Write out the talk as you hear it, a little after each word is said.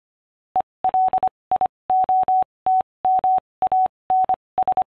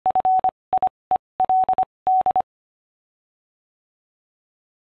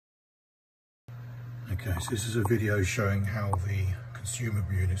Okay, so this is a video showing how the consumer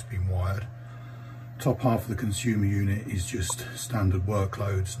unit's been wired. Top half of the consumer unit is just standard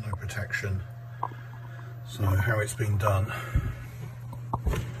workloads, no protection. So how it's been done,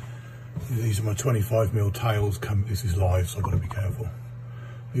 these are my 25mm tails this is live, so I've got to be careful.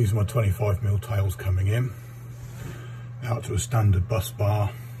 These are my 25mm tails coming in, out to a standard bus bar,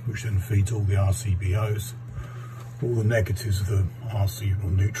 which then feeds all the RCBOs. All the negatives of the RC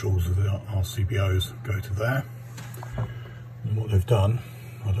or neutrals of the RCBOs go to there. And what they've done,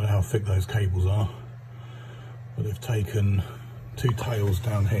 I don't know how thick those cables are, but they've taken two tails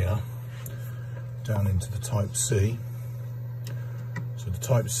down here, down into the Type C. So the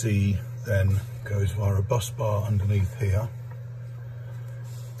Type C then goes via a bus bar underneath here.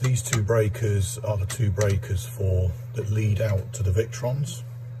 These two breakers are the two breakers that lead out to the Victrons.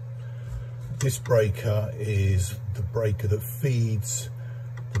 This breaker is the breaker that feeds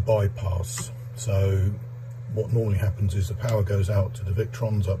the bypass. So what normally happens is the power goes out to the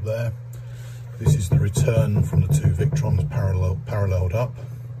Victrons up there. This is the return from the two Victrons paralleled up.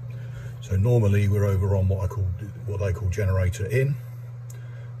 So normally we're over on what they call generator in.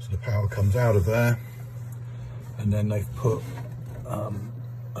 So the power comes out of there, and then they've put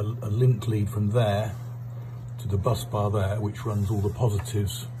a link lead from there to the bus bar there, which runs all the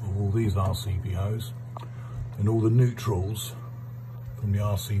positives of all these RCBOs, and all the neutrals from the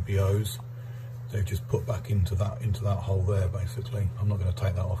RCBOs they've just put back into that hole there. Basically, I'm not going to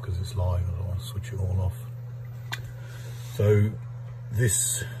take that off because it's live. I don't want to switch it all off. So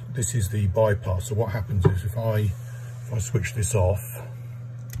this is the bypass. So what happens is if I switch this off,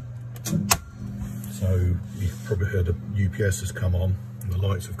 so you've probably heard the UPS has come on and the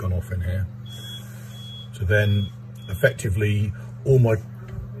lights have gone off in here. So then effectively all my,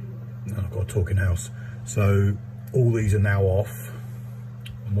 I've got a talking house, so all these are now off,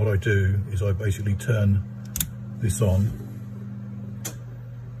 and what I do is I basically turn this on,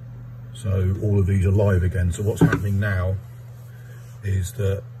 so all of these are live again. So what's happening now is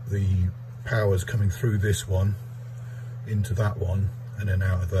that the power's coming through this one into that one and then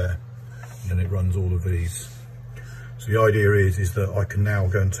out of there, and then it runs all of these. So the idea is that I can now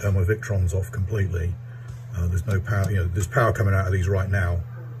go and turn my Victrons off completely. There's no power, there's power coming out of these right now,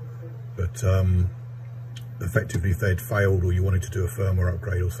 but effectively if they'd failed or you wanted to do a firmware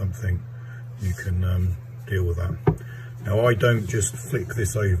upgrade or something, you can deal with that. Now I don't just flick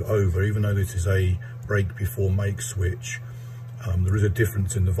this over, even though this is a break before make switch, there is a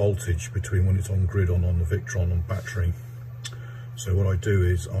difference in the voltage between when it's on grid on the Victron on battery. So what I do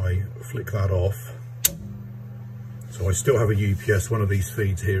is I flick that off. So I still have a UPS, one of these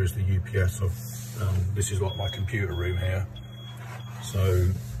feeds here is the UPS of this is like my computer room here. So,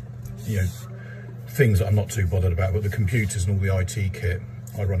 things that I'm not too bothered about, but the computers and all the IT kit,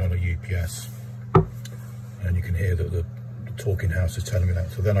 I run on a UPS. And you can hear that the talking house is telling me that.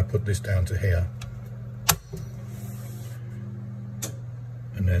 So then I put this down to here.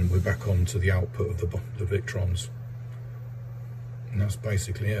 And then we're back on to the output of the Victrons. And that's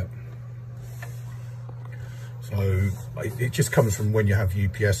basically it. So it just comes from when you have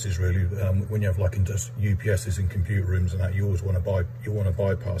UPSs really. When you have like UPSs in computer rooms and that, you always want to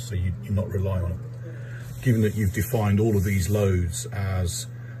bypass, so you not rely on it. Given that you've defined all of these loads as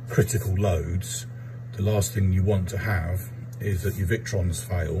critical loads, the last thing you want to have is that your Victrons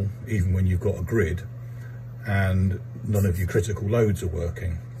fail, even when you've got a grid and none of your critical loads are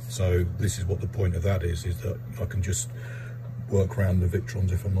working. So this is what the point of that is that I can just work around the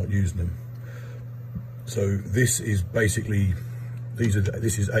Victrons if I'm not using them. So this is basically, this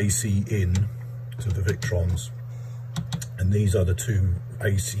is AC in to the Victrons, and these are the two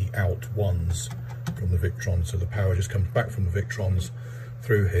AC OUT1s from the Victrons. So the power just comes back from the Victrons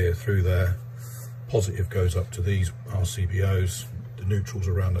through here, through there. Positive goes up to these RCBOs, the neutrals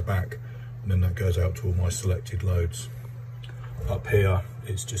around the back, and then that goes out to all my selected loads. Up here,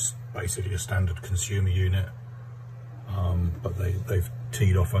 it's just basically a standard consumer unit, but they've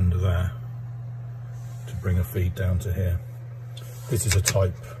teed off under there to bring a feed down to here. This is a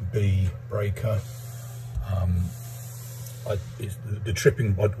Type B breaker. The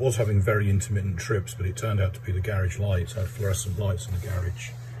tripping, I was having very intermittent trips, but it turned out to be the garage lights. I had fluorescent lights in the garage.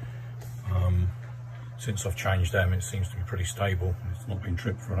 Since I've changed them, it seems to be pretty stable. It's not been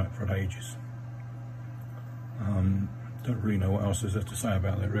tripped for ages. Don't really know what else is there to say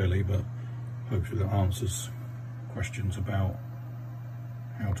about that really, but hopefully that answers questions about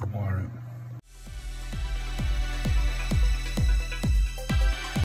how to wire it.